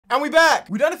And we back.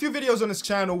 We've done a few videos on this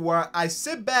channel where I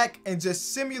sit back and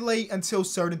just simulate until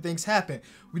certain things happen.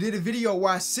 We did a video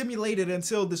where I simulated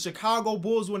until the Chicago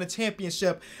Bulls won a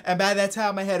championship, and by that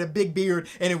time I had a big beard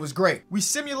and it was great. We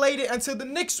simulated until the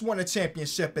Knicks won a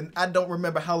championship, and I don't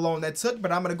remember how long that took,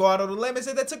 but I'm gonna go out on a limb and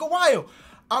say that took a while.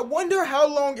 I wonder how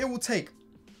long it will take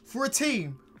for a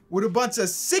team with a bunch of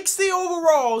 60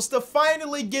 overalls to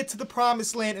finally get to the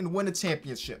promised land and win a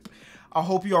championship. I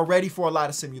hope you are ready for a lot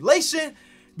of simulation,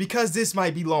 because this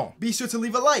might be long. Be sure to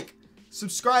leave a like.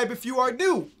 Subscribe if you are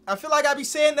new. I feel like I be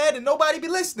saying that and nobody be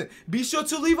listening. Be sure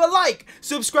to leave a like.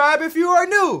 Subscribe if you are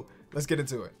new. Let's get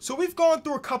into it. So we've gone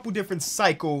through a couple different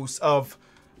cycles of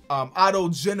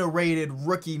auto-generated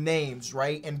rookie names,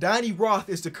 right? And Donnie Roth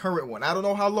is the current one. I don't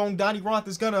know how long Donnie Roth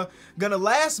is gonna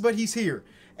last, but he's here.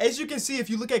 As you can see, if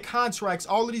you look at contracts,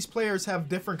 all of these players have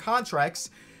different contracts,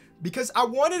 because I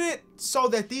wanted it so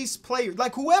that these players,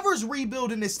 like whoever's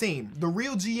rebuilding this team, the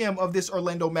real GM of this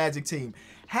Orlando Magic team,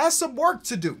 has some work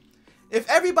to do. If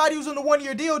everybody was on the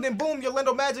one-year deal, then boom, the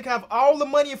Orlando Magic have all the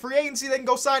money in free agency, they can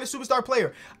go sign a superstar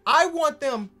player. I want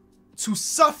them to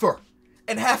suffer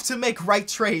and have to make right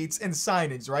trades and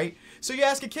signings, right? So you're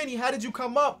asking, Kenny, how did you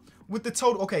come up with the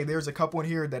total? Okay, there's a couple in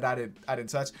here that I didn't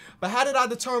touch, but how did I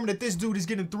determine that this dude is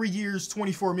getting 3 years,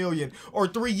 24 million, or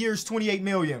 3 years, 28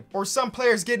 million, or some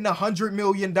players getting $100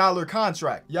 million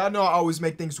contract? Y'all know I always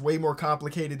make things way more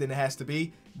complicated than it has to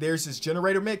be. There's this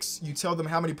generator mix. You tell them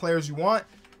how many players you want.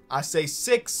 I say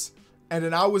 6, and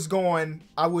then I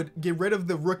would get rid of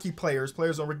the rookie players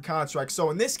on rookie contracts. So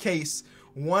in this case,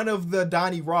 one of the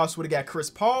Donnie Ross would have got Chris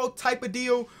Paul type of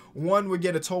deal, one would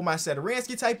get a Tomas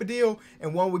Satoransky type of deal,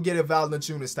 and one would get a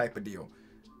Valanciunas type of deal.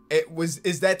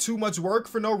 Is that too much work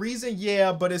for no reason?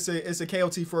 Yeah, but it's a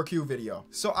KOT4Q video.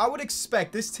 So I would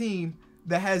expect this team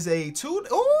that has a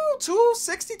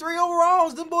 263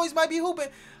 overalls, them boys might be hooping.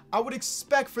 I would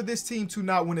expect for this team to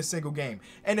not win a single game.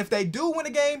 And if they do win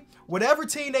a game, whatever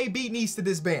team they beat needs to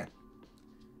disband.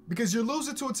 Because you're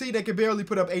losing to a team that can barely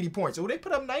put up 80 points. Oh, they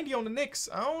put up 90 on the Knicks.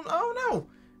 I don't know.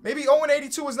 Maybe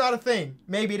 0-82 is not a thing.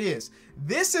 Maybe it is.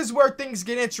 This is where things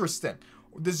get interesting.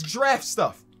 This draft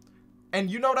stuff.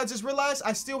 And you know what I just realized?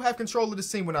 I still have control of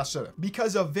this team when I shouldn't.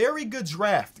 Because a very good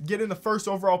draft, getting the first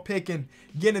overall pick and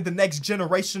getting the next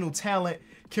generational talent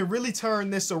can really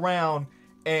turn this around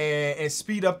and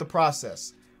speed up the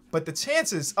process. But the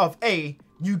chances of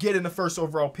you getting the first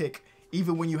overall pick,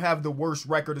 even when you have the worst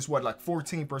record, is what, like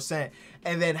 14%.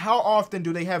 And then how often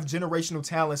do they have generational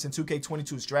talents in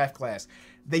 2K22's draft class?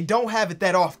 They don't have it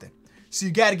that often. So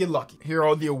you got to get lucky. Here are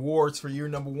all the awards for year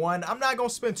number 1. I'm not going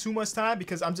to spend too much time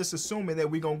because I'm just assuming that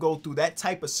we're going to go through that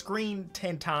type of screen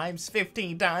 10 times,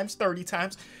 15 times, 30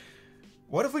 times.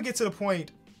 What if we get to the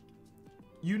point,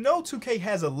 2K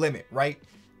has a limit, right?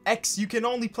 You can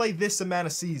only play this amount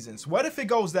of seasons. What if it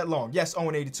goes that long? Yes,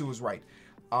 0-82 is right.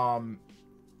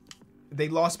 They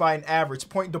lost by an average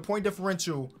point. The point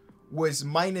differential was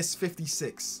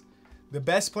 -56. The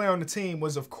best player on the team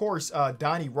was, of course,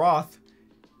 Donnie Roth.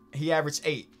 He averaged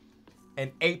 8.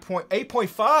 And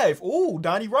 8.5. Ooh,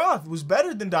 Donnie Roth was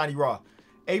better than Donnie Roth.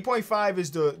 8.5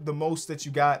 is the most that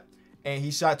you got. And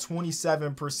he shot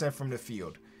 27% from the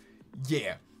field.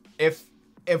 Yeah. If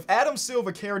Adam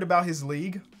Silver cared about his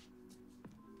league,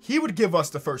 he would give us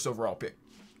the first overall pick.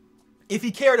 If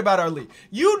he cared about our league.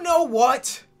 You know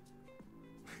what?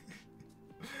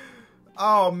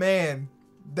 Oh, man.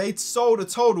 They sold a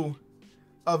total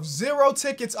of 0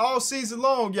 tickets all season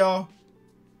long, y'all.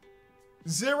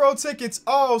 0 tickets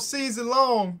all season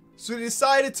long. So they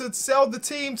decided to sell the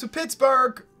team to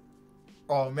Pittsburgh.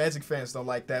 Oh, Magic fans don't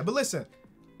like that. But listen,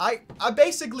 I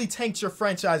basically tanked your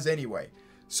franchise anyway.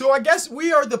 So I guess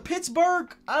we are the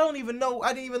Pittsburgh. I don't even know.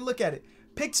 I didn't even look at it.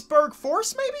 Pittsburgh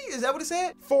Force, maybe? Is that what it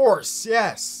said? Force,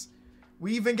 yes.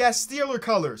 We even got Steeler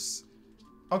colors.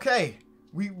 Okay.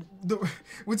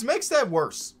 Which makes that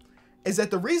worse is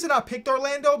that the reason I picked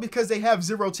Orlando because they have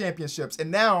 0 championships.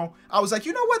 And now I was like,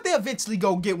 you know what? They eventually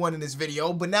go get one in this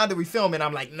video. But now that we film it,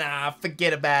 I'm like, nah,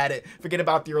 forget about it. Forget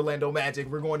about the Orlando Magic.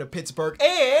 We're going to Pittsburgh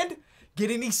and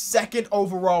getting the 2nd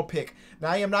overall pick.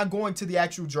 Now, I am not going to the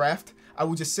actual draft. I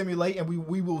will just simulate and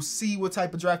we will see what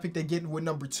type of draft pick they get with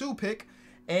number 2 pick.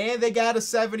 And they got a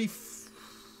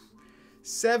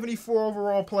 74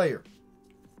 overall player.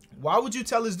 Why would you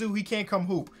tell this dude he can't come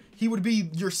hoop? He would be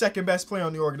your 2nd best player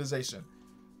on the organization.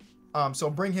 So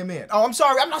bring him in. Oh, I'm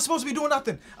sorry. I'm not supposed to be doing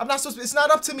nothing. It's not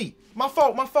up to me. My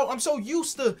fault. I'm so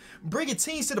used to bringing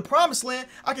teams to the promised land.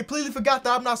 I completely forgot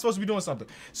that I'm not supposed to be doing something.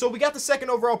 So we got the 2nd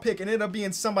overall pick and it ended up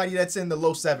being somebody that's in the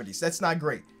low 70s. That's not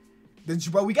great.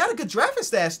 But we got a good drafting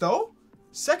stats though.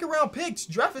 2nd round picks.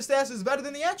 Drafting stats is better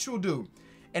than the actual dude.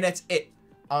 And that's it.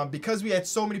 because we had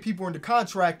so many people in the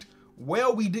contract.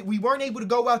 Well, we weren't able to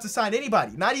go out to sign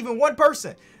anybody, not even one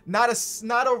person, not a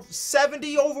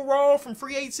 70 overall from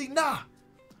free agency, nah.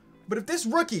 But if this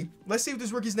rookie, let's see what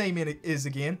this rookie's name is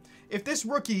again. If this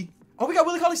rookie, oh, we got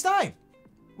Willie Cauley-Stein,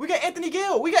 we got Anthony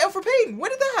Gill, we got Elfrid Payton. When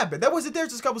did that happen? That wasn't there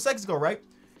just a couple seconds ago, right?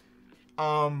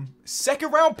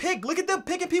 Second round pick. Look at them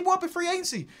picking people up in free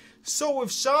agency. So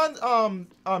if Sean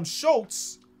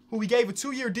Schultz, who we gave a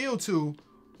 2-year deal to,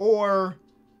 or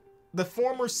the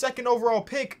former second overall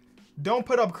pick, don't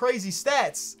put up crazy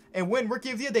stats and win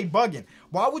Rookie of the Year, they bugging.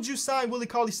 Why would you sign Willie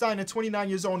Cauley-Stein at 29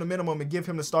 years old on the minimum and give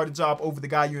him the starting job over the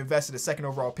guy you invested a second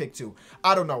overall pick to?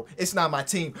 I don't know. It's not my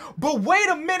team. But wait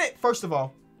a minute. First of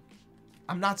all,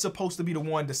 I'm not supposed to be the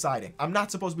one deciding. I'm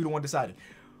not supposed to be the one deciding.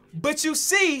 But you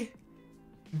see,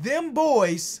 them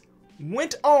boys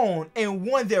went on and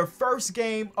won their first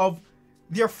game of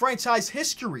their franchise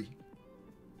history.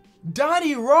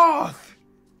 Donnie Roth.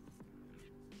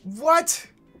 What?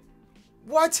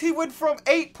 What? He went from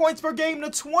 8 points per game to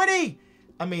 20.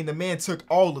 I mean, the man took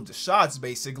all of the shots,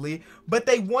 basically. But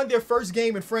they won their first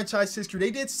game in franchise history. They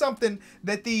did something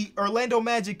that the Orlando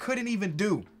Magic couldn't even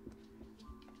do.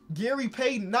 Gary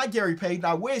Payton, not Gary Payton,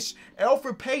 I wish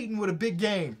Elfrid Payton with a big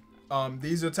game.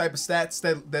 These are the type of stats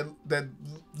that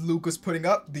Luke was putting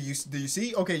up. Do you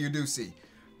see? Okay, you do see.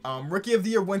 Rookie of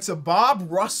the Year went to Bob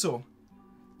Russell.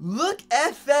 Look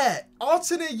at that.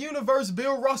 Alternate universe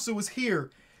Bill Russell was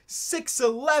here.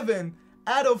 6'11"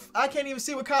 out of, I can't even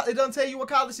see what college, it doesn't tell you what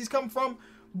college he's coming from,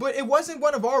 but it wasn't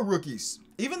one of our rookies.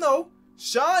 Even though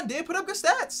Sean did put up good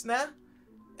stats now.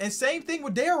 And same thing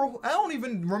with Daryl. I don't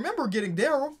even remember getting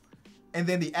Daryl. And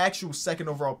then the actual second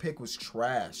overall pick was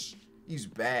trash. He's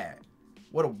bad.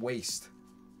 What a waste.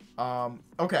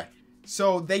 Okay.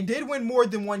 So they did win more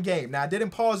than one game. Now I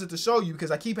didn't pause it to show you because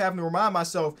I keep having to remind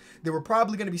myself they were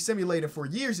probably going to be simulated for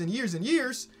years and years and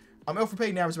years. Elfrid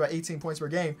Payton averaged about 18 points per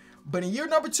game. But in year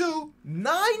number 2,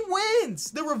 9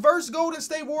 wins. The reverse Golden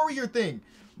State Warrior thing.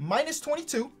 Minus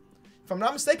 22. If I'm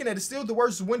not mistaken, that is still the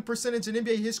worst win percentage in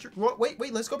NBA history.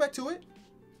 Wait, let's go back to it.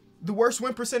 The worst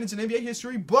win percentage in NBA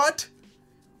history. But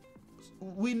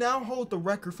we now hold the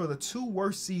record for the 2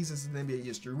 worst seasons in NBA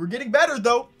history. We're getting better,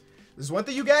 though. There's one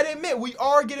thing you got to admit. We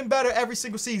are getting better every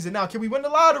single season. Now, can we win the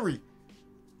lottery?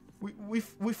 We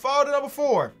fall to number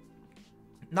 4.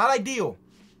 Not ideal.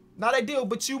 Not ideal,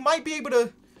 but you might be able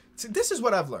to. This is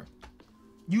what I've learned.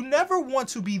 You never want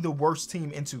to be the worst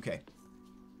team in 2K.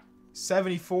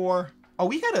 74. Oh,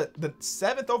 we had the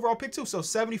 7th overall pick too. So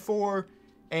 74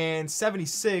 and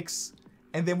 76.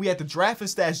 And then we had the draft and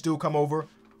stats dude come over.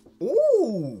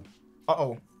 Ooh.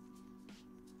 Uh-oh.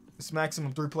 It's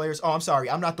maximum 3 players. Oh, I'm sorry.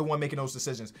 I'm not the one making those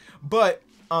decisions. But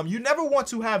you never want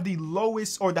to have the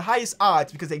lowest or the highest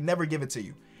odds because they never give it to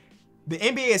you. The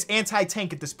NBA is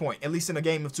anti-tank at this point, at least in a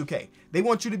game of 2K. They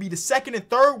want you to be the 2nd and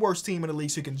 3rd worst team in the league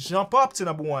so you can jump up to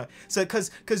number 1. So, because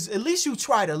at least you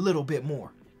tried a little bit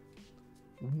more.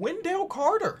 Wendell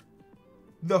Carter.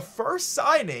 The first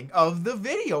signing of the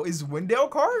video is Wendell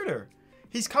Carter.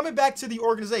 He's coming back to the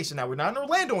organization. Now, we're not in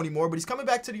Orlando anymore, but he's coming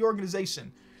back to the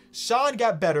organization. Sean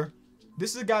got better.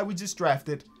 This is a guy we just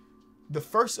drafted. The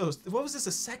first, what was this,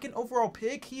 a 2nd overall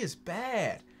pick? He is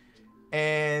bad.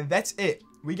 And that's it.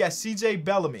 We got CJ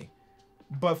Bellamy.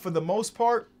 But for the most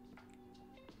part,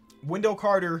 Wendell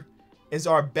Carter is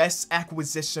our best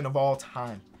acquisition of all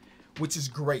time, which is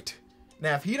great.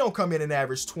 Now, if he don't come in and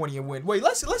average 20 and win. Wait,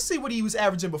 let's see what he was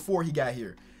averaging before he got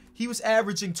here. He was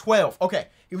averaging 12. Okay,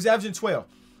 he was averaging 12.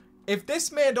 If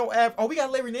this man don't average... Oh, we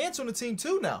got Larry Nance on the team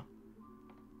too now.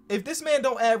 If this man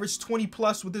don't average 20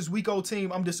 plus with this weak old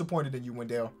team, I'm disappointed in you,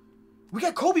 Wendell. We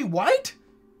got Kobe White?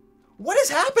 What is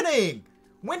happening?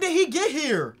 When did he get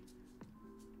here?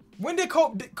 When did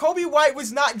Kobe White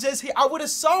was not just here? I would have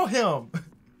saw him.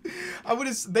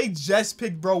 They just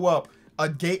picked bro up a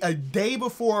day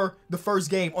before the first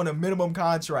game on a minimum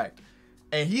contract.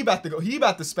 And he about to go. He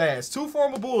about to spaz. 2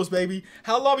 former Bulls, baby.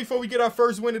 How long before we get our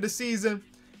first win of the season?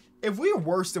 If we are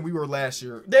worse than we were last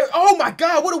year. Oh my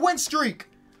God, what a win streak.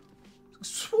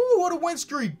 Whew, what a win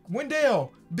streak.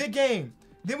 Wendell, big game.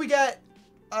 Then we got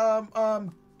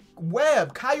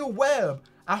Webb, Kyle Webb.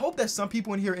 I hope that some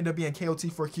people in here end up being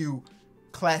KOT4Q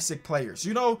classic players.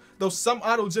 You know, those some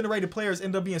auto-generated players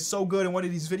end up being so good in one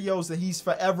of these videos that he's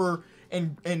forever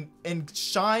and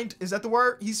shined. Is that the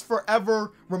word? He's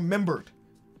forever remembered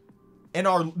in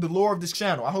the lore of this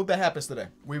channel. I hope that happens today.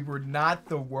 We were not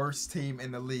the worst team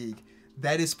in the league.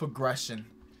 That is progression.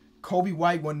 Kobe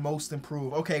White won most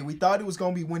improved. Okay, we thought it was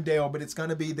going to be Wendell, but it's going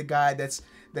to be the guy that's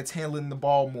handling the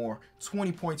ball more.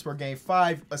 20 points per game,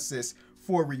 5 assists,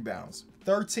 4 rebounds.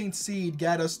 13th seed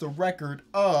got us the record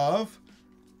of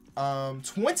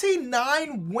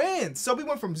 29 wins. So we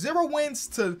went from 0 wins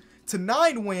to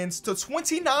 9 wins to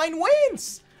 29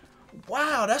 wins.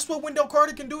 Wow, that's what Wendell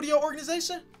Carter can do to your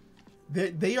organization?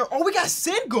 They are. Oh, we got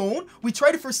Sengun. We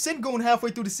traded for Sengun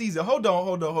halfway through the season. Hold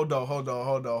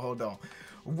on.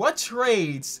 What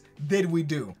trades did we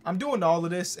do? I'm doing all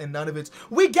of this and none of it's.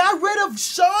 We got rid of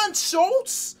Sean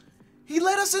Schultz. He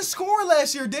led us in scoring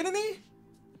last year, didn't he?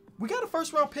 We got a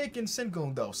first-round pick in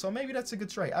Sengun though, so maybe that's a good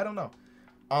trade. I don't know.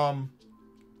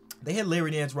 They had Larry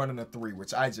Nance running a 3,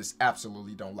 which I just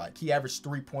absolutely don't like. He averaged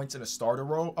 3 points in a starter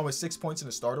role. Oh, 6 points in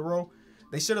a starter role.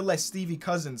 They should have let Stevie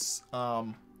Cousins,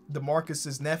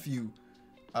 DeMarcus's nephew,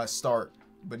 start,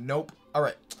 but nope. All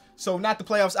right, so not the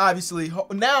playoffs, obviously.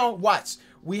 Now, watch.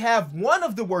 We have one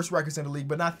of the worst records in the league,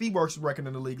 but not the worst record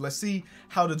in the league. Let's see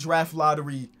how the draft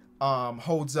lottery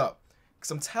holds up. Because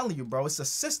I'm telling you, bro, it's a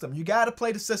system. You got to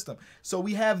play the system. So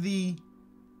we have the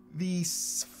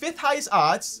 5th highest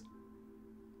odds,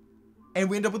 and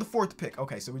we end up with the 4th pick.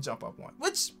 Okay, so we jump up 1,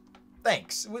 which,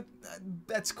 thanks.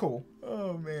 That's cool.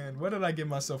 Oh, man, what did I get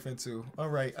myself into? All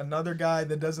right, another guy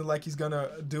that doesn't like he's going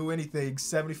to do anything,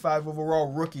 75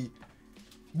 overall rookie.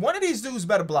 One of these dudes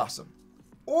better blossom.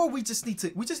 Or we just need to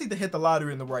hit the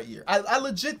lottery in the right year. I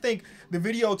legit think the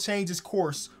video changes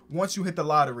course once you hit the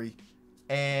lottery.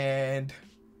 And,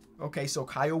 okay, so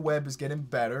Kyle Webb is getting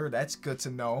better. That's good to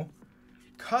know.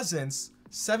 Cousins,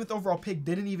 7th overall pick,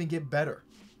 didn't even get better.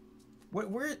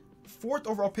 We're 4th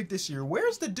overall pick this year.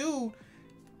 Where's the dude?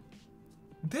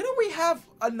 Didn't we have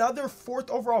another 4th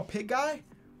overall pick guy?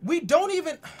 We don't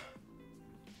even...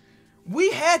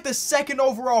 We had the 2nd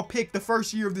overall pick the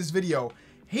first year of this video.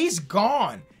 He's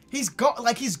gone. He's gone.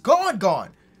 Like, he's gone.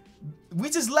 We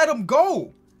just let him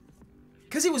go.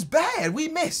 Because he was bad. We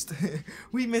missed.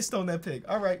 We missed on that pick.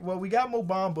 All right. Well, we got Mo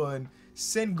Bamba and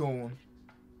Sengun.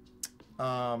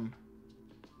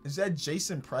 Is that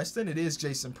Jason Preston? It is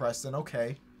Jason Preston.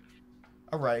 Okay.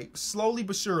 All right. Slowly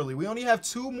but surely. We only have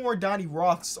 2 more Donnie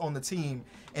Roths on the team.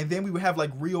 And then we would have,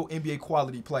 like, real NBA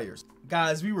quality players.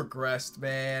 Guys, we regressed,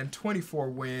 man. 24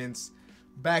 wins.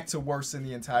 Back to worse in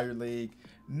the entire league.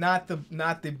 Not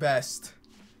the best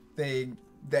thing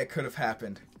that could have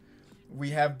happened. We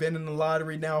have been in the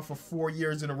lottery now for 4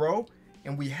 years in a row,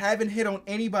 and we haven't hit on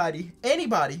anybody,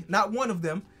 not one of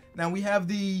them. Now we have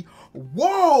the,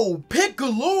 whoa, pick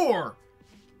galore.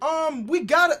 We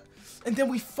got it, and then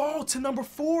we fall to number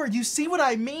 4. You see what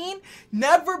I mean?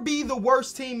 Never be the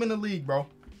worst team in the league, bro.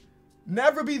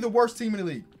 Never be the worst team in the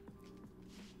league.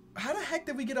 How the heck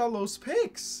did we get all those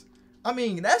picks? I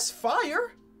mean, that's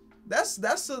fire. That's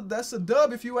a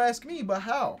dub if you ask me, but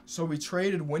how? So we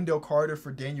traded Wendell Carter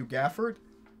for Daniel Gafford,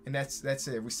 and that's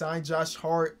it. We signed Josh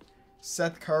Hart,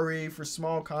 Seth Curry for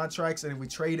small contracts, and we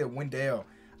traded Wendell.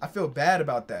 I feel bad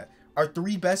about that. Our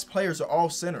 3 best players are all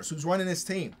centers. Who's running this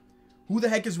team? Who the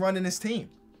heck is running this team?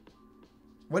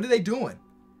 What are they doing?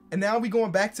 And now we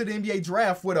going back to the NBA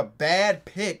draft with a bad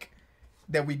pick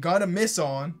that we gonna miss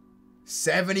on.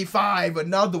 75,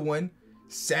 another one.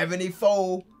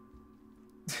 74.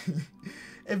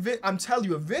 I'm telling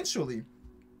you, eventually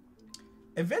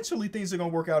things are gonna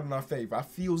work out in our favor. I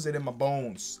feels it in my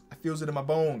bones.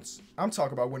 I'm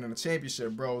talking about winning a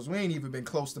championship, bros. We ain't even been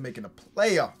close to making the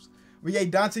playoffs. We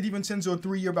gave Dante DiVincenzo a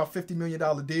 3-year, about $50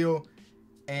 million deal,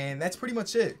 and that's pretty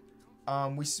much it.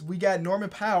 We got Norman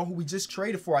Powell, who we just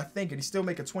traded for, I think, and he's still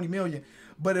making $20 million.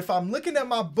 But if I'm looking at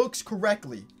my books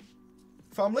correctly,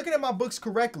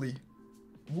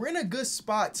 we're in a good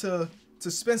spot to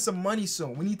spend some money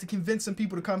soon. We need to convince some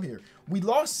people to come here. We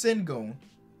lost Sengun.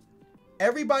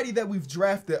 Everybody that we've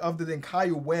drafted other than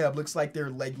Kyle Webb looks like they're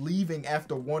like leaving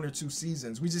after 1 or 2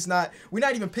 seasons. We're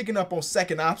not even picking up on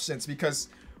second options because,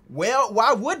 well,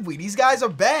 why would we? These guys are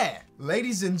bad.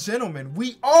 Ladies and gentlemen,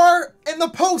 we are in the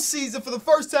postseason for the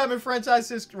first time in franchise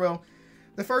history. Well,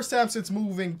 the first time since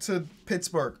moving to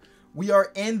Pittsburgh. We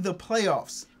are in the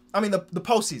playoffs. I mean, the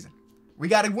postseason. We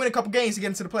got to win a couple games to get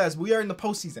into the playoffs. We are in the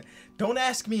postseason. Don't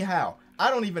ask me how. I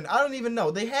don't even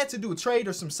know. They had to do a trade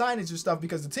or some signage or stuff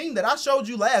because the team that I showed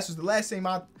you last was the last team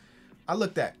I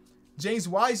looked at. James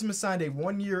Wiseman signed a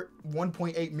 1-year,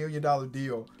 $1.8 million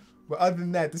deal. But other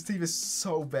than that, this team is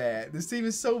so bad.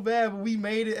 But we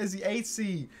made it as the 8th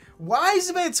seed.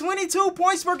 Wiseman, 22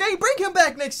 points per game. Bring him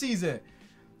back next season.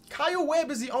 Kyle Webb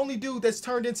is the only dude that's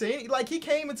turned into any, like, he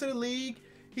came into the league.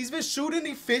 He's been shooting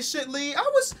efficiently.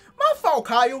 My fault,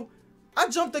 Kyle. I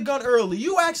jumped the gun early.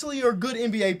 You actually are a good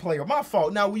NBA player. My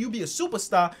fault. Now, will you be a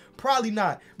superstar? Probably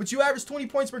not. But you average 20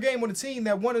 points per game on a team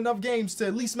that won enough games to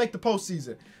at least make the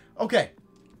postseason. Okay.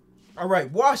 All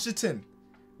right. Washington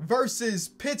versus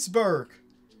Pittsburgh.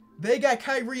 They got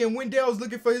Kyrie and Wendell's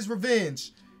looking for his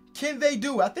revenge. can they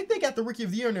do? I think they got the Rookie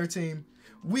of the Year on their team.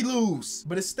 We lose.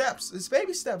 But it's steps. It's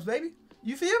baby steps, baby.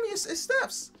 You feel me? It's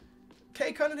steps.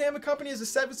 Kay Cunningham and company is a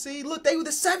 7th seed. Look, they were the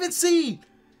 7th seed.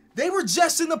 They were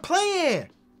just in the play-in.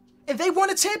 And they won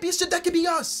a championship. That could be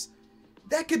us.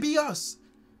 That could be us.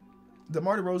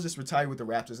 DeMar DeRozan just retired with the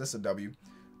Raptors. That's a W.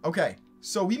 Okay,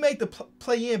 so we made the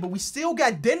play-in, but we still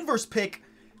got Denver's pick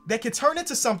that could turn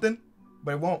into something,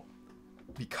 but it won't.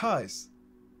 Because,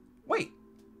 wait,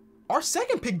 our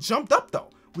second pick jumped up, though.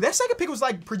 That second pick was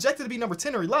like projected to be number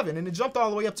 10 or 11, and it jumped all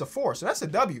the way up to 4, so that's a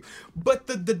W. But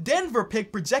the Denver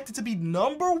pick projected to be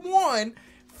number 1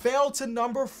 fell to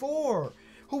number 4.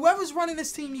 Whoever's running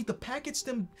this team need to package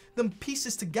them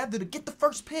pieces together to get the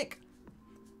first pick.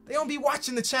 They don't be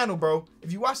watching the channel, bro.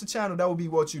 If you watch the channel, that would be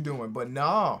what you're doing. But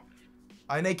no.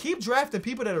 And they keep drafting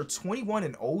people that are 21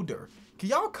 and older. Can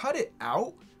y'all cut it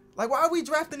out? Like, why are we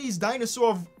drafting these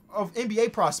dinosaurs of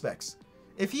NBA prospects?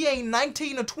 If he ain't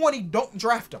 19 or 20, don't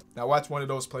draft him. Now watch one of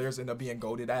those players end up being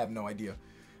goated. I have no idea.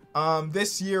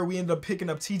 This year, we ended up picking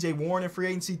up TJ Warren in free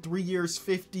agency. 3 years,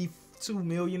 $52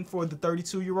 million for the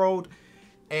 32-year-old.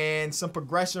 And some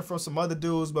progression from some other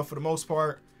dudes. But for the most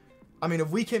part, I mean,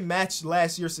 if we can match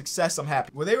last year's success, I'm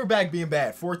happy. Well, they were back being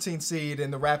bad. 14th seed,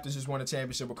 and the Raptors just won a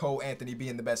championship with Cole Anthony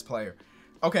being the best player.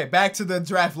 Okay, back to the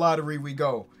draft lottery we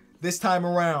go. This time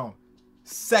around,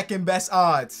 second best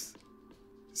odds.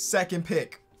 Second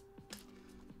pick.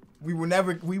 We will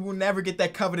never get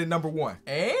that coveted number 1.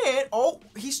 And, oh,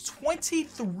 he's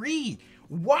 23.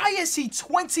 Why is he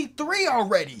 23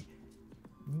 already?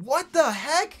 What the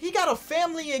heck? He got a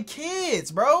family and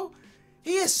kids, bro.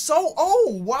 He is so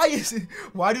old. Why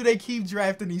do they keep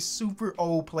drafting these super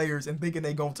old players and thinking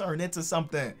they gonna turn into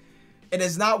something? It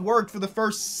has not worked for the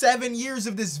first 7 years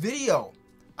of this video.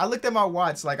 I looked at my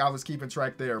watch like I was keeping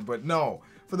track there, but no.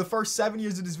 For the first 7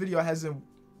 years of this video, it hasn't.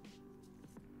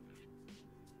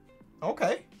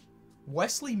 Okay.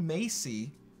 Wesley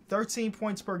Macy, 13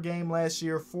 points per game last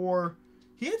year for.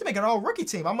 He had to make an all-rookie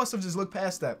team. I must have just looked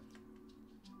past that.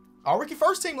 All-rookie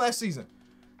first team last season.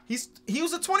 He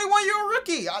was a 21-year-old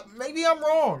rookie. Maybe I'm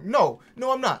wrong. No,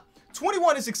 I'm not.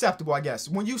 21 is acceptable, I guess.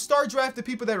 When you start drafting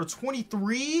people that are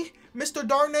 23, Mr.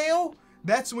 Darnell,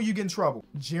 that's when you get in trouble.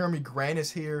 Jeremy Grant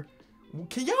is here.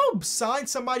 Can y'all sign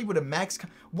somebody with a max?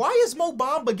 Why is Mo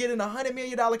Bamba getting $100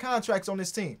 million contracts on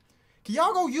this team? Can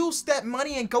y'all go use that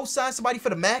money and go sign somebody for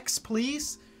the max,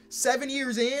 please? 7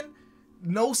 years in,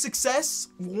 no success,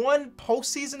 1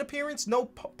 postseason appearance, no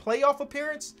playoff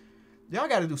appearance. Y'all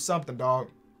got to do something, dog.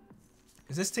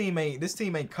 Cause this team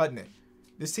ain't cutting it.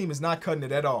 This team is not cutting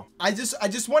it at all. I just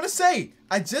want to say,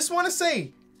 I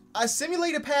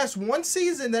simulated past 1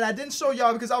 season that I didn't show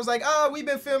y'all because I was like, we've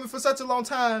been filming for such a long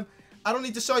time. I don't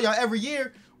need to show y'all every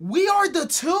year. We are the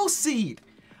 2 seed.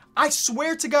 I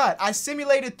swear to God, I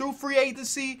simulated through free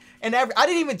agency and I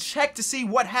didn't even check to see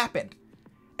what happened.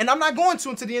 And I'm not going to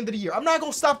until the end of the year. I'm not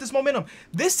going to stop this momentum.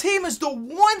 This team is the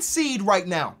 1 seed right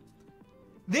now.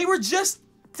 They were just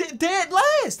dead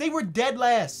last. They were dead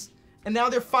last. And now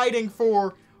they're fighting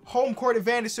for home court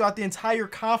advantage throughout the entire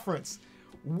conference.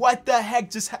 What the heck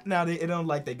just happened? Now, it don't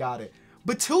like they got it.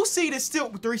 But 2 seed is still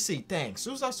 3 seed. Dang, as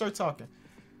soon as I start talking.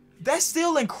 That's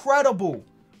still incredible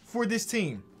for this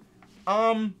team.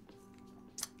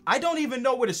 I don't even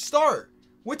know where to start.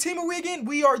 What team are we again?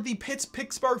 We are the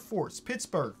Pittsburgh Force.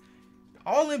 Pittsburgh.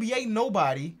 All NBA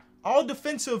nobody. All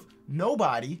defensive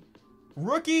nobody.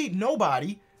 Rookie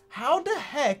nobody. How the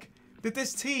heck did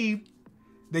this team?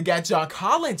 They got John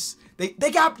Collins. They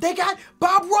got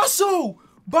Bob Russell.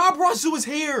 Bob Russell is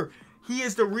here. He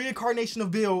is the reincarnation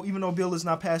of Bill, even though Bill is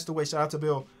not passed away. Shout out to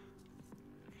Bill.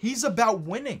 He's about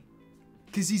winning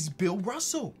because he's Bill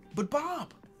Russell. But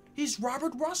Bob, he's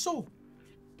Robert Russell.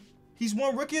 He's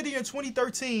won Rookie of the Year in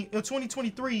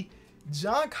 2023.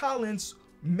 John Collins,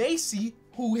 Macy,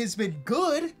 who has been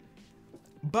good.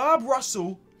 Bob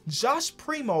Russell, Josh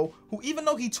Primo, who even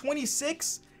though he's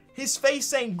 26, his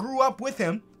face ain't grew up with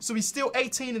him, so he's still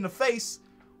 18 in the face.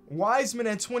 Wiseman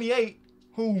at 28,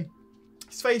 who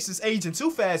his face is aging too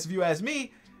fast if you ask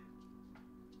me.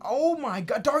 Oh my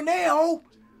God, Darnell,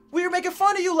 we were making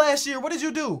fun of you last year. What did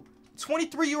you do?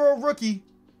 23-year-old rookie,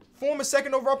 former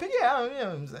 2nd overall pick. Yeah,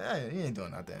 he ain't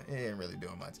doing nothing. He ain't really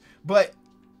doing much. But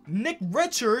Nick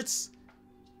Richards,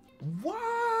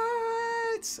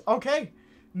 what? Okay.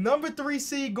 Number 3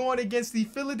 seed going against the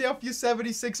Philadelphia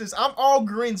 76ers. I'm all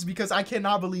grins because I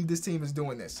cannot believe this team is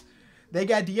doing this. They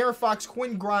got De'Aaron Fox,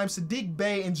 Quentin Grimes, Sadiq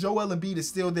Bey, and Joel Embiid is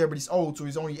still there, but he's old, so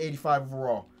he's only 85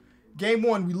 overall. Game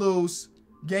 1, we lose.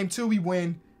 Game 2, we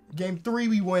win. Game 3,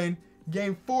 we win.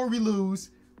 Game 4, we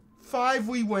lose. 5,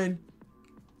 we win.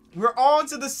 We're on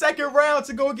to the second round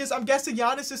to go against, I'm guessing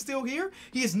Giannis is still here?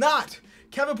 He is not.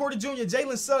 Kevin Porter Jr.,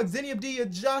 Jalen Suggs, Denny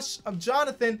Abdia,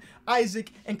 Jonathan,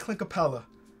 Isaac, and Clint Capella.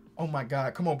 Oh my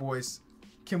God. Come on, boys.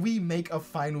 Can we make a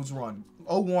finals run?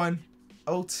 0-1,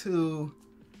 0-2,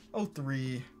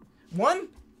 0-3. 1,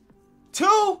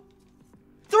 2,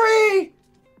 3.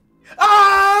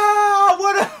 Ah!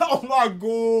 What a, oh my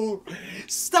God.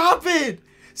 Stop it.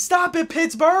 Stop it,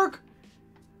 Pittsburgh.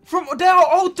 From down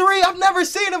 0-3. I've never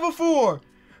seen it before.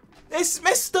 It's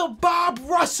Mr. Bob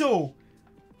Russell.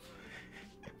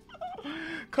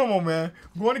 Come on, man.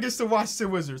 Going against the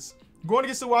Washington Wizards. Going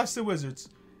against the Washington Wizards.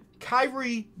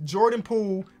 Kyrie, Jordan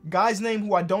Poole, guy's name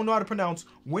who I don't know how to pronounce,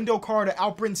 Wendell Carter,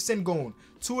 Alperen Sengun.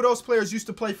 2 of those players used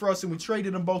to play for us and we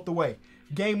traded them both away.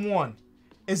 Game 1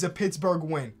 is a Pittsburgh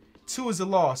win. 2 is a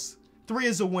loss. 3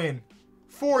 is a win.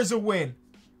 4 is a win.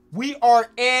 We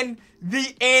are in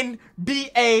the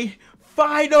NBA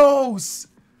Finals.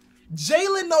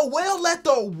 Jalen Noel at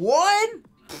the 1?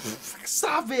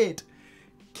 Stop it.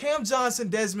 Cam Johnson,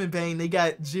 Desmond Bane, they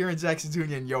got Jaren Jackson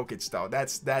Jr. and Jokic, though.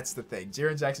 That's the thing.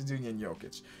 Jaren Jackson Jr. and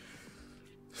Jokic.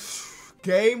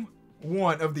 Game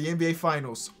 1 of the NBA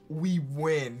Finals. We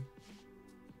win.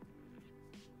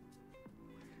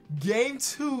 Game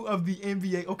 2 of the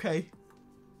NBA. Okay.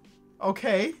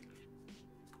 Okay.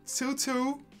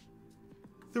 2-2.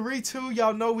 3-2.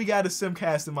 Y'all know we got a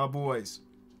Simcaster, my boys.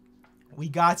 We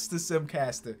got the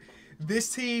Simcaster.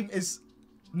 This team is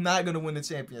not going to win the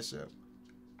championship.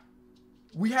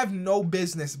 We have no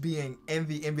business being in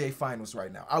the NBA Finals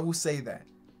right now. I will say that.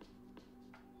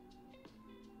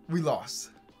 We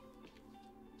lost.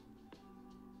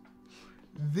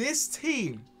 This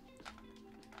team.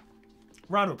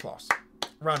 Round of applause.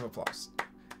 Round of applause.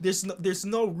 There's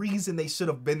no reason they should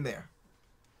have been there.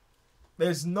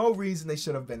 There's no reason they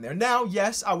should have been there. Now,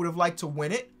 yes, I would have liked to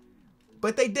win it,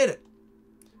 but they did it.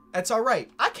 That's all right.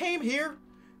 I came here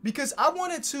because I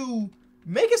wanted to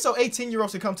make it so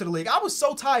 18-year-olds could come to the league. I was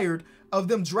so tired of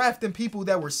them drafting people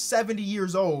that were 70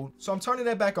 years old, so I'm turning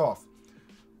that back off.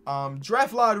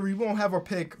 Draft lottery, we won't have our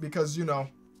pick because, you know,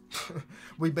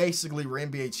 we basically were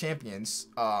NBA champions.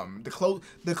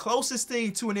 The closest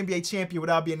thing to an NBA champion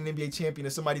without being an NBA champion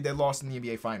is somebody that lost in the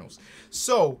NBA Finals.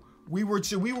 So we were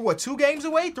what, 2 games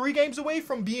away, 3 games away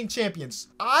from being champions.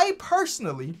 I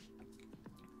personally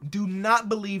do not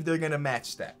believe they're gonna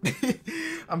match that.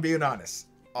 I'm being honest.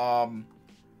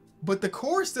 But the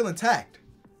core is still intact,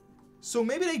 so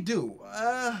maybe they do.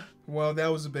 Well, that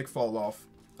was a big fall off.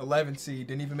 11 seed,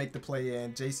 didn't even make the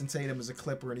play-in. Jason Tatum is a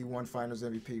Clipper and he won Finals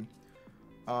MVP.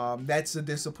 That's a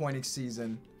disappointing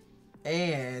season,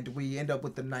 and we end up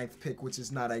with the 9th pick, which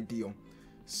is not ideal.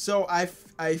 So I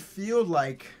feel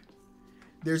like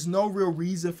there's no real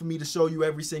reason for me to show you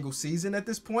every single season at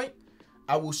this point.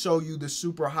 I will show you the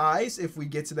super highs if we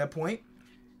get to that point.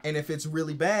 And if it's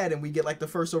really bad and we get like the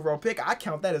 1st overall pick, I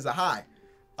count that as a high.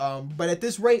 But at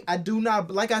this rate, I do not,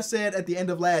 like I said at the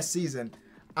end of last season,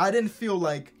 I didn't feel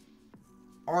like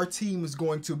our team is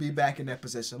going to be back in that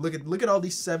position. Look at all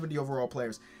these 70 overall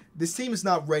players. This team is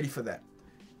not ready for that.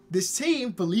 This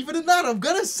team, believe it or not, I'm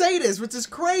going to say this, which is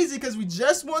crazy because we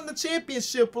just won the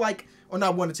championship, like, or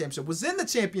not won the championship, was in the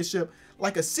championship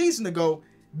like a season ago.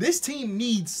 This team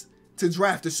needs to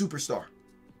draft a superstar.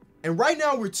 And right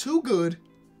now we're too good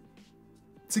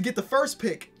to get the 1st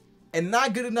pick and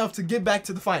not good enough to get back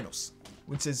to the finals,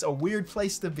 which is a weird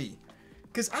place to be.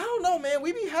 Because I don't know, man,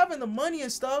 we be having the money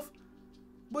and stuff,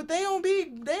 but they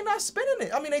not spending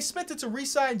it. I mean, they spent it to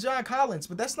re-sign John Collins,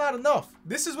 but that's not enough.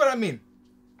 This is what I mean.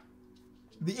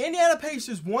 The Indiana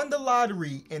Pacers won the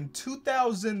lottery in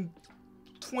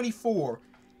 2024,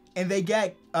 and they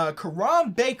got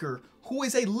Karam Baker, who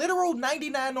is a literal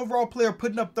 99 overall player,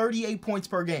 putting up 38 points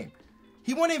per game.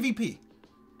 He won MVP.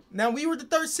 Now, we were the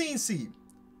 13th seed.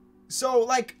 So,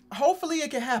 like, hopefully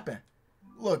it can happen.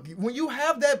 Look, when you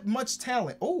have that much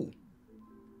talent, oh,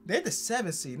 they're the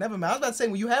 7th seed. Never mind. I was about to say,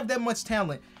 when you have that much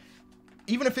talent,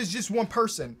 even if it's just one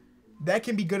person, that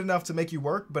can be good enough to make you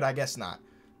work, but I guess not.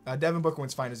 Devin Booker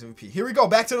wins Finals MVP. Here we go.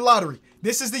 Back to the lottery.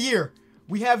 This is the year.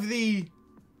 We have the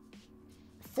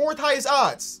 4th highest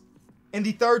odds in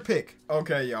the 3rd pick.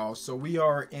 Okay, y'all. So we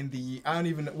are in the, I don't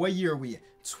even know, what year are we in?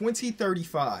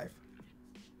 2035.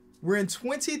 We're in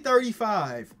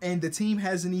 2035, and the team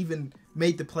hasn't even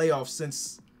made the playoffs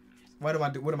since, what am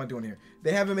I doing here?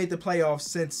 They haven't made the playoffs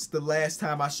since the last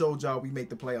time I showed y'all we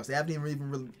made the playoffs. They haven't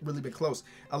even really been close.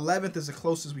 11th is the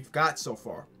closest we've got so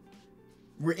far.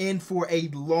 We're in for a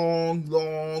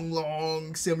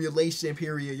long simulation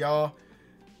period, y'all.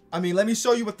 I mean, let me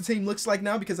show you what the team looks like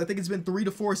now, because I think it's been 3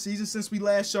 to 4 seasons since we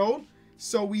last showed.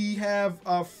 So we have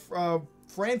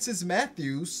Francis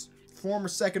Matthews, former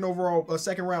second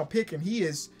round pick, and we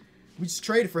just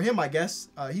traded for him, I guess.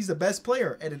 He's the best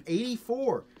player at an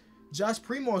 84. Josh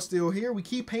Primo is still here. We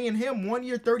keep paying him 1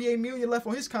 year, $38 million left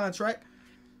on his contract.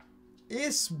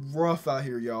 It's rough out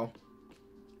here, y'all.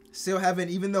 Still haven't,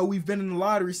 even though we've been in the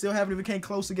lottery, still haven't even came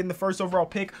close to getting the first overall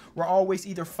pick. We're always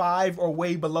either 5 or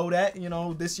way below that. You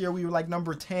know, this year we were like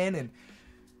number 10, and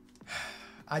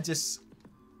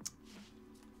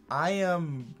I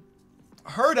am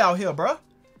hurt out here, bruh.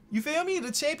 You feel me?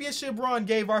 The championship run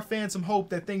gave our fans some hope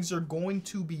that things are going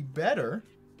to be better.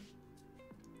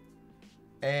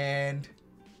 And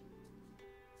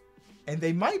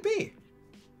they might be.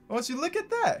 Once you look at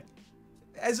that.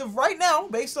 As of right now,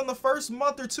 based on the first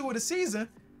month or two of the season,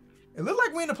 it looked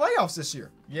like we're in the playoffs this year.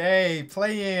 Yay,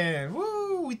 play-in.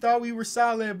 Woo! We thought we were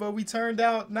solid, but we turned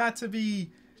out not to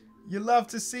be. You love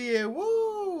to see it.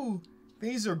 Woo!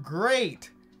 These are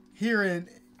great.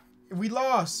 We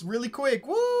lost really quick.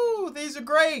 Woo! These are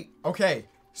great. Okay,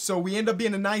 so we end up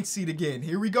being the 9th seed again.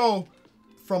 Here we go.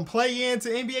 From play-in to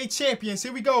NBA champions.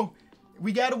 Here we go.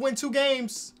 We got to win 2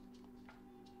 games.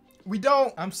 We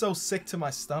don't. I'm so sick to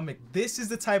my stomach. This is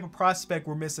the type of prospect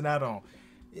we're missing out on.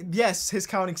 Yes, his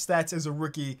counting stats as a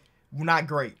rookie, not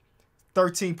great.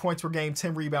 13 points per game,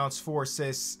 10 rebounds, 4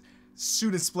 assists.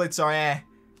 Shooting splits are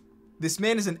This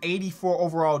man is an 84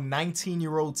 overall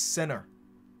 19-year-old center.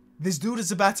 This dude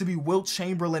is about to be Wilt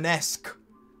Chamberlain-esque.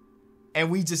 And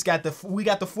we got the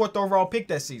 4th overall pick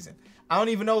that season. I don't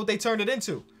even know what they turned it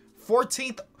into.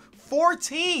 14th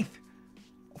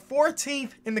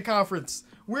in the conference.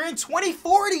 We're in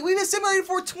 2040. We've been simulated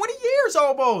for 20 years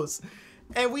almost.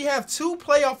 And we have 2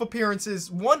 playoff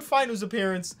appearances, 1 finals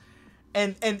appearance,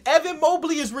 and Evan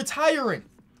Mobley is retiring.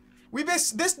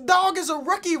 This dog is a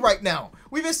rookie right now.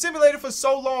 We've been simulated for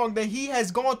so long that he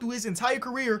has gone through his entire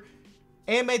career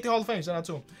and made the Hall of Fame. Shout out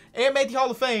to him. And made the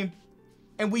Hall of Fame.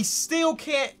 And we still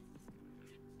can't.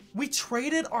 We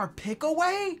traded our pick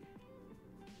away?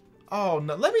 Oh,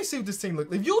 no. Let me see what this team looks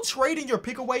like. If you trading your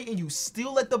pick away and you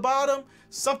still at the bottom,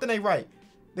 something ain't right.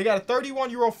 They got a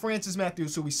 31-year-old Francis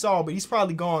Matthews, who we saw, but he's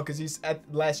probably gone because he's at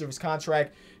last year of his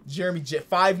contract.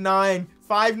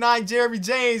 5'9" Jeremy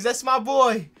James. That's my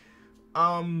boy.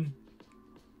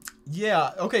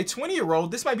 Yeah. Okay,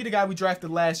 20-year-old. This might be the guy we drafted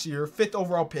last year. 5th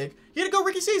overall pick. He had a good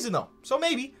rookie season, though. So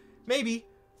maybe.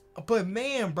 But,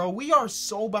 man, bro, we are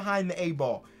so behind the 8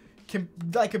 ball.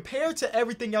 Compared to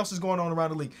everything else that's going on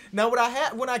around the league. Now,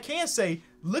 what I can say,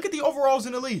 look at the overalls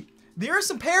in the league. There is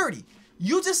some parity.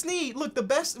 You just need, look, the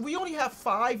best, we only have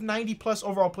 5 90+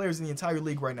 overall players in the entire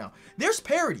league right now. There's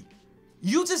parity.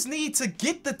 You just need to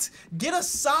get a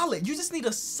solid, you just need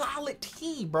a solid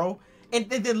team, bro. And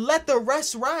then let the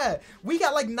rest ride. We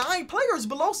got like 9 players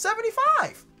below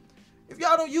 75. If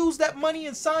y'all don't use that money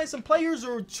and sign some players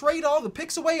or trade all the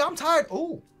picks away, I'm tired.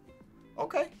 Oh,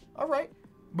 okay, all right.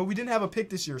 But we didn't have a pick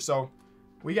this year, so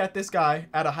we got this guy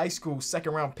out of high school,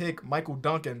 2nd round pick, Michael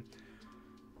Duncan.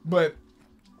 But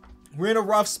we're in a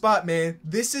rough spot, man.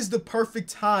 This is the perfect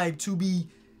time to be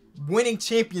winning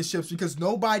championships because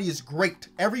nobody is great.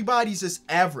 Everybody's just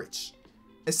average,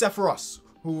 except for us,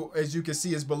 who, as you can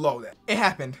see, is below that. It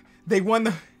happened. They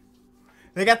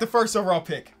got the 1st overall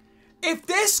pick. If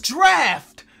this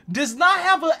draft does not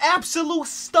have an absolute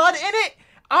stud in it,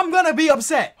 I'm going to be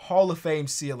upset. Hall of Fame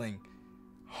ceiling.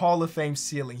 Hall of Fame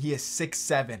ceiling. He is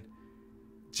 6'7".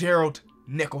 Gerald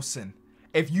Nicholson.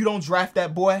 If you don't draft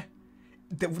that boy,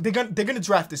 they're gonna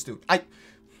draft this dude.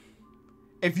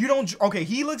 If you don't, okay,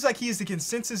 he looks like he is the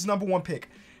consensus #1 pick.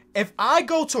 If I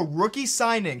go to rookie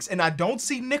signings and I don't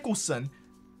see Nicholson,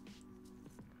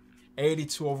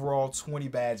 82 overall, 20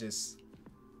 badges.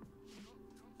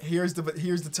 Here's the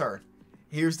turn.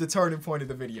 Here's the turning point of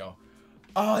the video.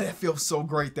 Oh, that feels so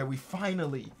great that we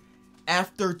finally,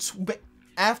 after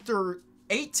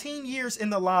 18 years in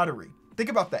the lottery, think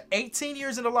about that, 18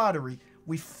 years in the lottery,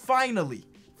 we finally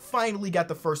got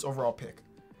the 1st overall pick.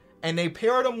 And they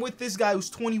paired him with this guy who's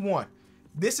 21.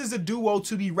 This is a duo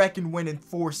to be reckoned with in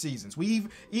 4 seasons.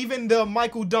 Even the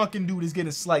Michael Duncan dude is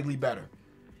getting slightly better.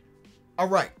 All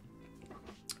right.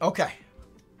 Okay.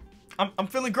 I'm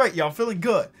feeling great, y'all. I'm feeling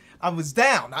good. I was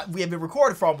down. We had been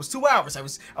recording for almost 2 hours.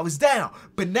 I was down.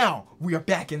 But now we are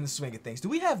back in the swing of things. Do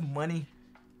we have money?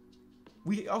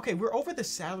 Okay, we're over the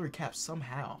salary cap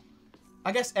somehow.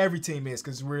 I guess every team is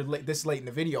because we're this late in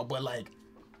the video. But like,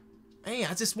 man,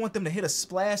 I just want them to hit a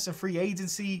splash in free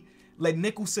agency. Let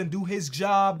Nicholson do his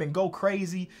job and go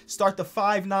crazy. Start the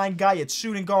 5'9" guy at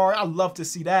shooting guard. I love to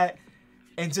see that.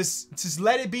 And just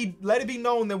let it be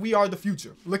known that we are the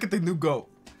future. Look at the new GOAT.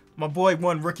 My boy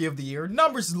won Rookie of the Year.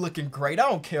 Numbers looking great. I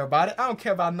don't care about it. I don't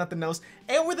care about nothing else.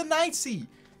 And we're the 9th seed.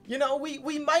 you know,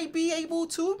 we might be able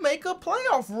to make a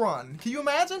playoff run. Can you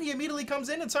imagine? He immediately comes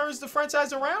in and turns the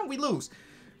franchise around. We lose.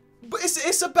 But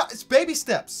it's baby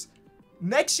steps.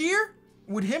 Next year,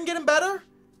 with him getting better,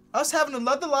 us having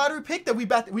another lottery pick that we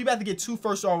about to get 2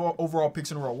 first overall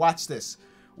picks in a row. Watch this.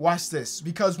 Watch this.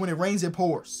 Because when it rains, it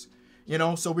pours. You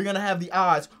know, so we're going to have the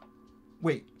odds.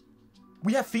 Wait.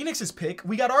 We have Phoenix's pick.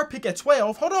 We got our pick at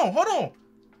 12. Hold on.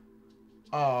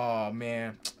 Oh,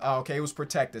 man. Oh, okay, it was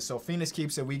protected. So Phoenix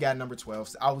keeps it. We got number 12.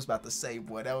 So I was about to say,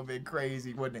 boy, that would have been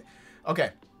crazy, wouldn't it?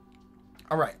 Okay.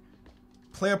 All right.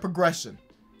 Player progression.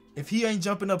 If he ain't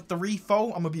jumping up 3, 4,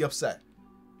 I'm going to be upset.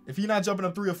 If he's not jumping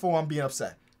up 3 or 4, I'm being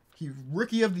upset. He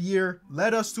rookie of the year,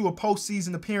 led us to a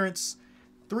postseason appearance.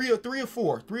 3 or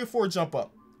 4 jump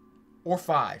up. Or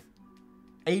 5.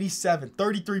 87,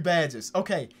 33 badges.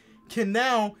 Okay.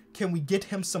 Can we get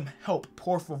him some help?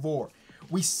 Por favor.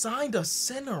 We signed a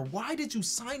center. Why did you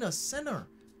sign a center?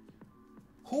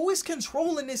 Who is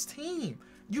controlling this team?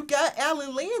 You got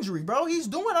Allen Landry, bro. He's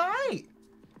doing all right.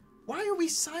 Why are we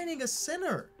signing a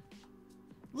center?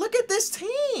 Look at this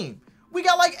team. We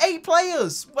got like 8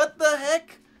 players. What the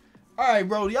heck? All right,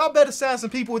 bro. Y'all better sign some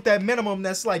people with that minimum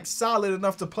that's like solid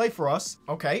enough to play for us.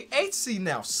 Okay, 8 seed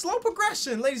now. Slow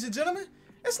progression, ladies and gentlemen.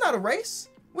 It's not a race.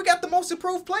 We got the most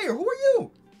improved player. Who are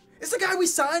you? It's the guy we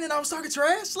signed and I was talking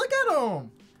trash. Look at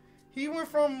him.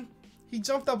 He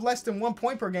jumped up less than 1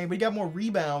 point per game, but he got more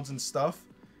rebounds and stuff.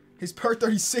 His per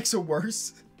 36 or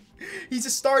worse. He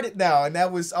just started now, and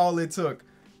that was all it took.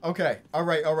 Okay, all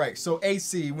right. So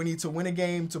AC, we need to win a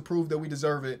game to prove that we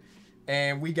deserve it.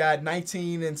 And we got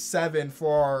 19 and 7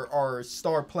 for our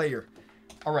star player.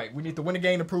 All right, we need to win a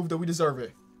game to prove that we deserve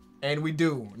it. And we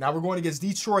do. Now we're going against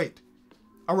Detroit.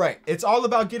 All right, it's all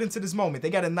about getting to this moment. They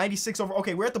got a 96 over.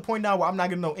 Okay, we're at the point now where I'm not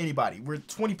going to know anybody. We're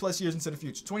 20 plus years into the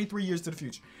future, 23 years to the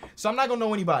future. So I'm not going to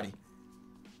know anybody.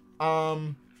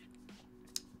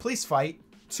 Please fight.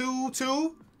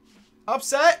 2-2.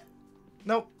 Upset?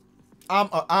 Nope.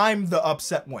 I'm the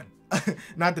upset one,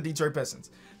 not the Detroit Pistons.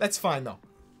 That's fine though.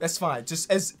 That's fine.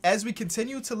 Just as we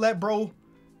continue to let bro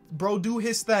do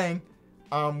his thing.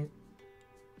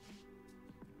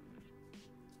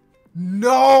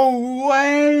 No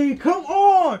way! Come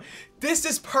on! This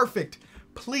is perfect.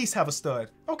 Please have a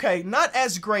stud. Okay, not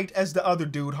as great as the other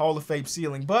dude, Hall of Fame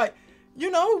ceiling, but you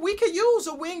know we could use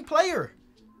a wing player.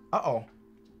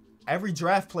 Every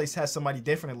draft place has somebody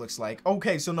different, it looks like.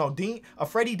 Okay, so no,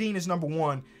 Freddie Dean is number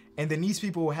 1, and then these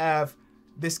people have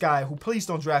this guy who, please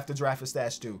don't draft the draft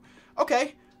stash dude.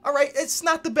 Okay, all right, it's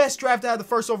not the best draft out of the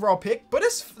first overall pick, but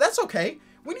that's okay.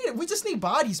 We just need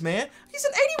bodies, man. He's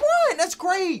an 81. That's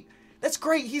great. That's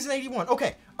great. He's an 81.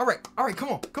 Okay, all right, come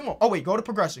on. Oh wait, go to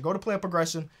progression. Go to player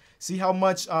progression. See how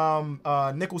much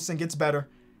Nicholson gets better,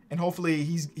 and hopefully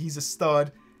he's a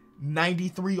stud.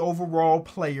 93 overall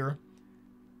player.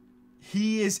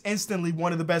 He is instantly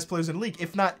one of the best players in the league.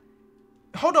 If not,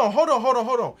 hold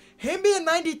on. Him being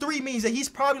 93 means that he's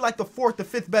probably like the 4th or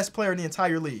 5th best player in the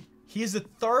entire league. He is the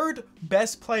 3rd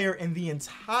best player in the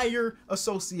entire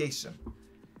association.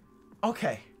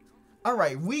 Okay. All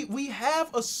right. We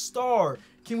have a star.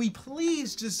 Can we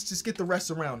please just get the rest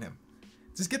around him?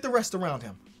 Just get the rest around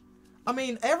him. I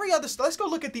mean, every other star. Let's go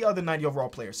look at the other 90 overall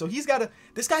player. So this guy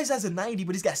has a 90,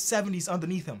 but he's got 70s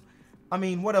underneath him. I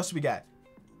mean, what else we got?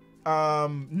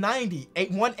 90,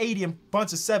 180 and a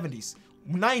bunch of 70s.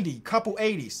 90, couple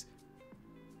 80s.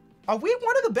 Are we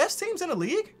one of the best teams in the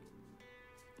league?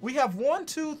 We have 1,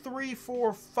 2, 3,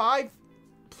 4, 5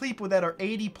 people that are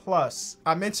 80 plus.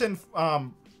 I mentioned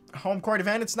home court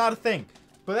advantage. It's not a thing,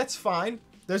 but that's fine.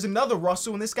 There's another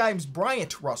Russell, and this guy is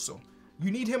Bryant Russell. You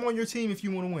need him on your team if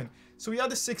you want to win. So we are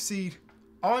the 6th seed.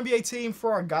 All-NBA team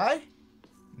for our guy?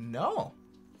 No.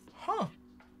 Huh.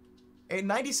 A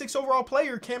 96 overall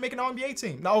player can't make an All-NBA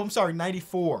team. No, I'm sorry,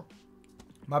 94.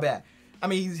 My bad. I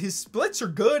mean, his splits are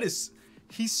good. His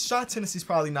shot tendency's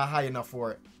probably not high enough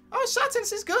for it. Oh, shot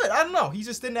tendency's good. I don't know. He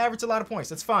just didn't average a lot of points.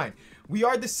 That's fine. We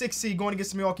are the 6th seed going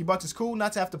against the Milwaukee Bucks. It's cool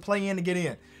not to have to play in to get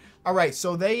in. All right,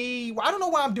 so I don't know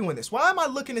why I'm doing this. Why am I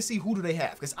looking to see who do they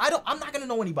have? Because I'm not going to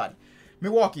know anybody.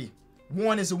 Milwaukee,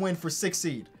 1 is a win for 6th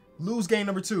seed. Lose game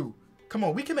number 2. Come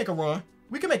on, we can make a run.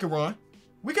 We can make a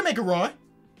run.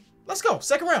 Let's go.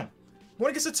 2nd round.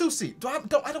 Going against a 2 seed. I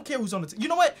don't care who's on the team. You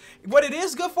know what? What it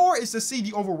is good for is to see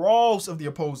the overalls of the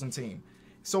opposing team.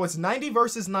 So it's 90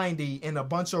 versus 90 and a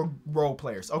bunch of role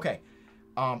players. Okay.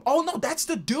 Oh no, that's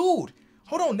the dude.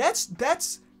 Hold on, that's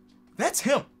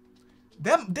him.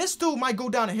 This dude might go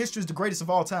down in history as the greatest of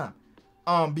all time.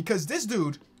 Because this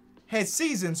dude had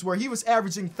seasons where he was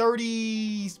averaging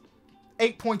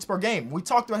 38 points per game. We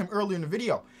talked about him earlier in the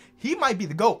video. He might be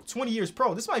the GOAT. 20 years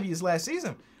pro. This might be his last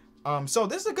season. So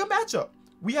this is a good matchup.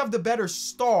 We have the better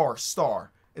star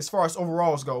as far as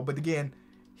overalls go. But again,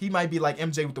 he might be like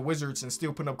MJ with the Wizards and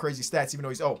still putting up crazy stats, even though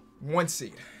he's, 1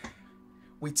 seed.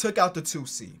 We took out the 2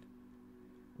 seed.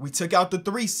 We took out the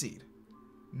 3 seed.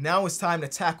 Now it's time to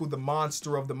tackle the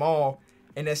monster of them all,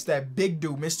 and that's that big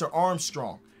dude, Mr.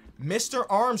 Armstrong. Mr.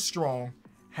 Armstrong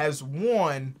has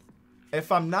won,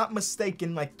 if I'm not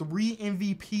mistaken, like 3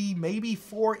 MVP, maybe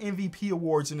 4 MVP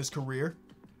awards in his career.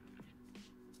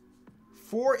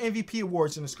 4 MVP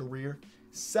awards in his career.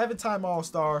 7-time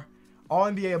All-Star,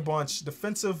 All-NBA a bunch,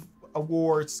 defensive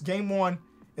awards. Game 1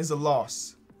 is a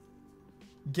loss.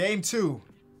 Game 2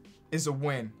 is a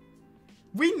win.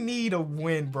 We need a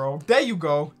win, bro. There you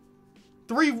go.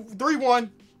 3-1.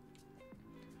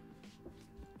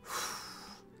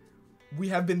 We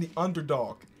have been the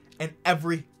underdog in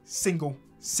every single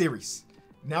series.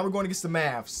 Now we're going against the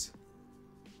Mavs,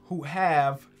 who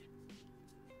have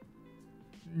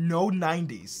no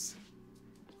 90s.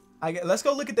 Let's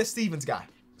go look at that Stevens guy.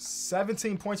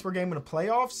 17 points per game in the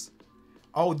playoffs.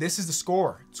 Oh, this is the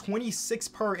score. 26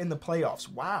 per in the playoffs.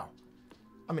 Wow.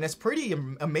 I mean, that's pretty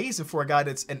amazing for a guy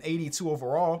that's an 82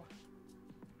 overall.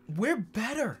 We're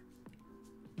better.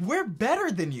 We're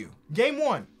better than you. Game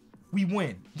 1, we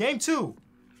win. Game 2,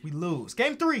 we lose.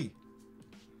 Game 3.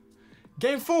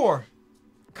 Game 4.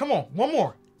 Come on, one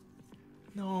more.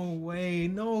 No way.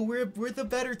 No, we're the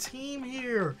better team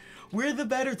here. We're the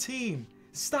better team.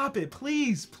 Stop it,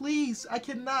 please, please. I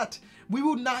cannot. We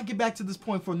will not get back to this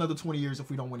point for another 20 years if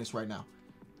we don't win this right now.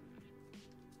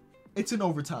 It's in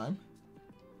overtime.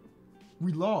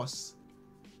 We lost.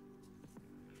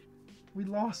 We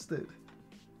lost it.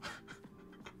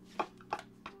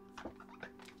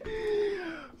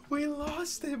 We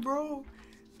lost it, bro.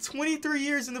 23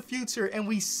 years in the future, and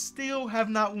we still have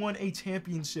not won a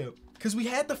championship. Because we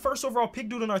had the first overall pick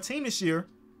dude on our team this year,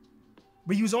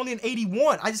 but he was only an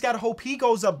 81. I just got to hope he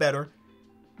goes up better.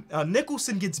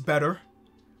 Nicholson gets better.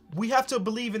 We have to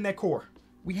believe in that core.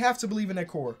 We have to believe in that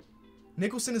core.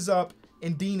 Nicholson is up,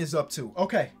 and Dean is up too.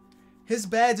 Okay. His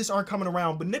badges aren't coming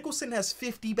around, but Nicholson has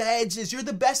 50 badges. You're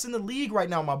the best in the league right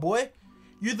now, my boy.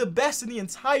 You're the best in the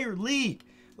entire league.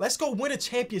 Let's go win a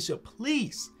championship,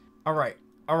 please. All right.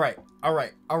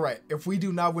 If we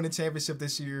do not win a championship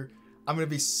this year, I'm going to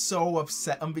be so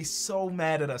upset. I'm going to be so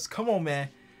mad at us. Come on, man.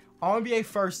 All-NBA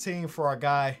first team for our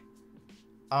guy.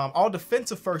 All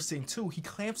defensive first team, too. He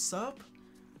clamps up.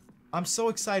 I'm so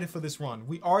excited for this run.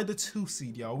 We are the 2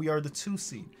 seed, y'all. We are the 2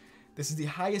 seed. This is the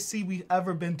highest seed we've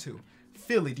ever been to.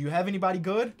 Philly, do you have anybody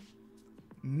good?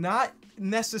 Not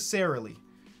necessarily.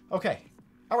 Okay.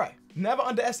 All right. Never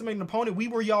underestimate an opponent. We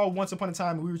were y'all once upon a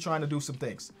time, and we were trying to do some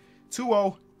things.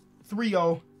 2-0,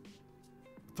 3-0,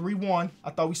 3-1. I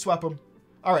thought we swept them.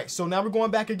 All right, so now we're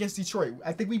going back against Detroit.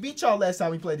 I think we beat y'all last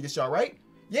time we played against y'all, right?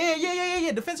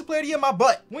 Yeah. Defensive player of the year, my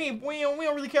butt. We don't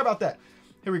really care about that.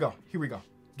 Here we go.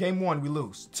 Game 1, we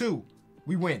lose. 2,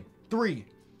 we win. 3,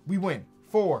 we win.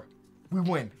 4, we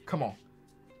win. Come on.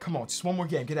 Just one more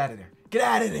game. Get out of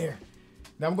there.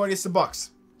 Now I'm going against the Bucks.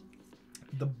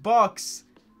 The Bucks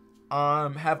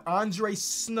have Andre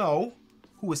Snow,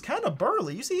 who is kind of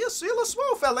burly. You see, he's a little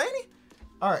small fella, ain't he?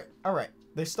 All right.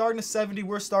 They're starting at 70.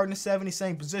 We're starting at 70,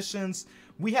 same positions.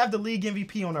 We have the league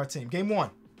MVP on our team. Game 1,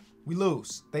 we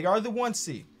lose. They are the 1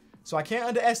 seed, so I can't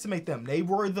underestimate them. They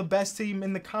were the best team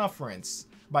in the conference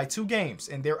by 2 games,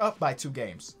 and they're up by 2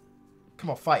 games.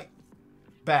 Come on, fight.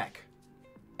 Back.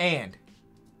 And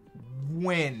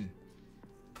win.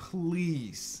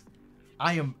 Please.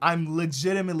 I'm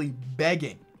legitimately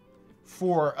begging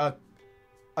for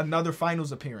another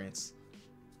finals appearance.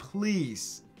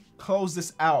 Please close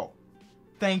this out.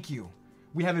 Thank you.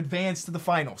 We have advanced to the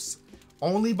finals.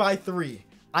 Only by 3.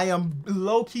 I am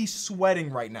low-key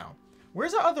sweating right now.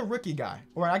 Where's our other rookie guy?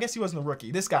 Or I guess he wasn't a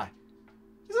rookie. This guy.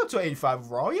 He's up to 85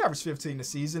 overall. He averaged 15 this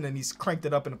season, and he's cranked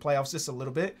it up in the playoffs just a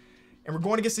little bit. And we're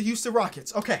going against the Houston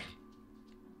Rockets. Okay.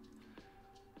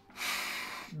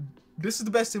 This is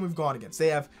the best team we've gone against. They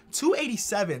have 2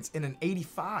 87s and an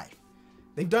 85.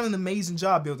 They've done an amazing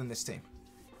job building this team.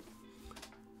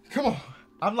 Come on.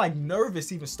 I'm like nervous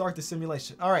to even start the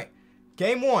simulation. All right.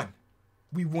 Game 1.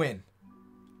 We win.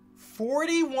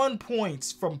 41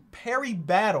 points from Perry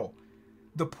Battle.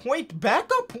 The point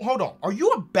backup. Hold on. Are you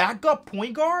a backup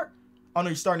point guard? Oh, no,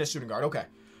 you're starting as shooting guard. Okay. I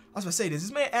was going to say, is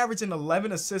this man averaging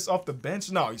 11 assists off the bench?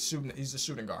 No, he's a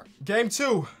shooting guard. Game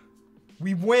 2.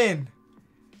 We win.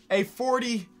 A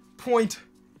 40-point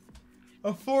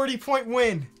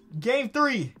win. Game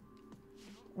 3.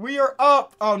 We are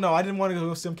up. Oh, no, I didn't want to go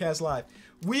Simcast Live.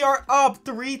 We are up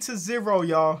 3-0,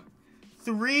 y'all.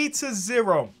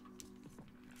 3-0.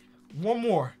 One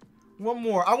One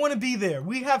more. I want to be there.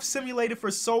 We have simulated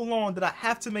for so long that I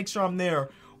have to make sure I'm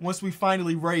there once we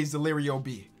finally raise the Larry OB.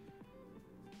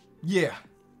 Yeah.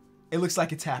 It looks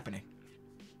like it's happening.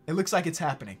 It looks like it's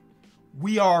happening.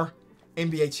 We are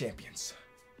NBA champions.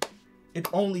 It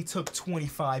only took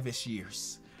 25-ish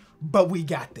years, but we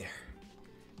got there.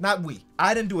 Not we.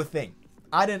 I didn't do a thing.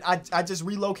 I just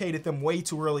relocated them way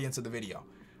too early into the video.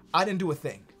 I didn't do a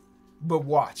thing. But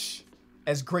watch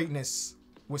as greatness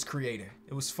was created.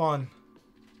 It was fun.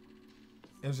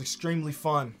 It was extremely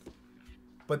fun.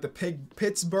 But the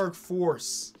Pittsburgh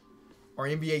Force are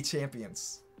NBA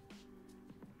champions.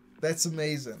 That's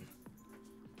amazing.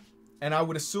 And I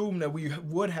would assume that we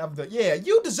would have the... Yeah,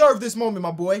 you deserve this moment,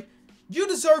 my boy. You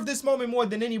deserve this moment more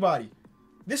than anybody.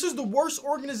 This is the worst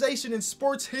organization in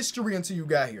sports history until you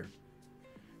got here.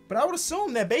 But I would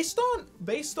assume that based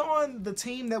on the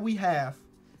team that we have,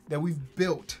 that we've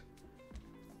built,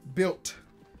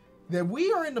 that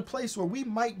we are in the place where we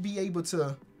might be able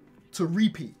to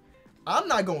repeat. I'm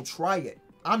not going to try it.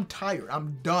 I'm tired.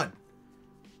 I'm done.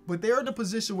 But they're in a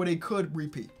position where they could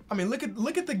repeat. I mean, look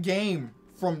at the game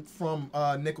from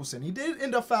Nicholson. He did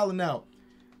end up fouling out.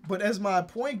 But as my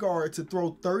point guard to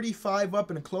throw 35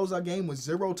 up in a closeout game with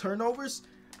 0 turnovers,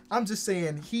 I'm just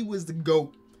saying he was the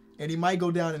GOAT. And he might go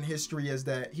down in history as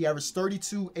that. He averaged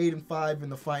 32, 8, and 5 in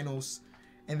the finals.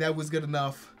 And that was good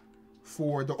enough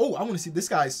for the... Oh, I want to see this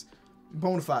guy's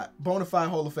bona fide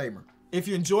Hall of Famer. If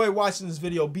you enjoyed watching this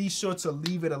video, be sure to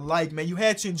leave it a like, man. You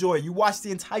had to enjoy it. You watched the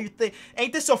entire thing.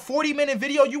 Ain't this a 40-minute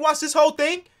video? You watched this whole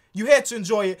thing? You had to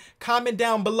enjoy it. Comment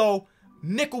down below,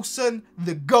 Nicholson,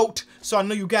 the GOAT. So I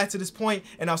know you got to this point,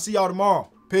 and I'll see y'all tomorrow.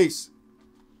 Peace.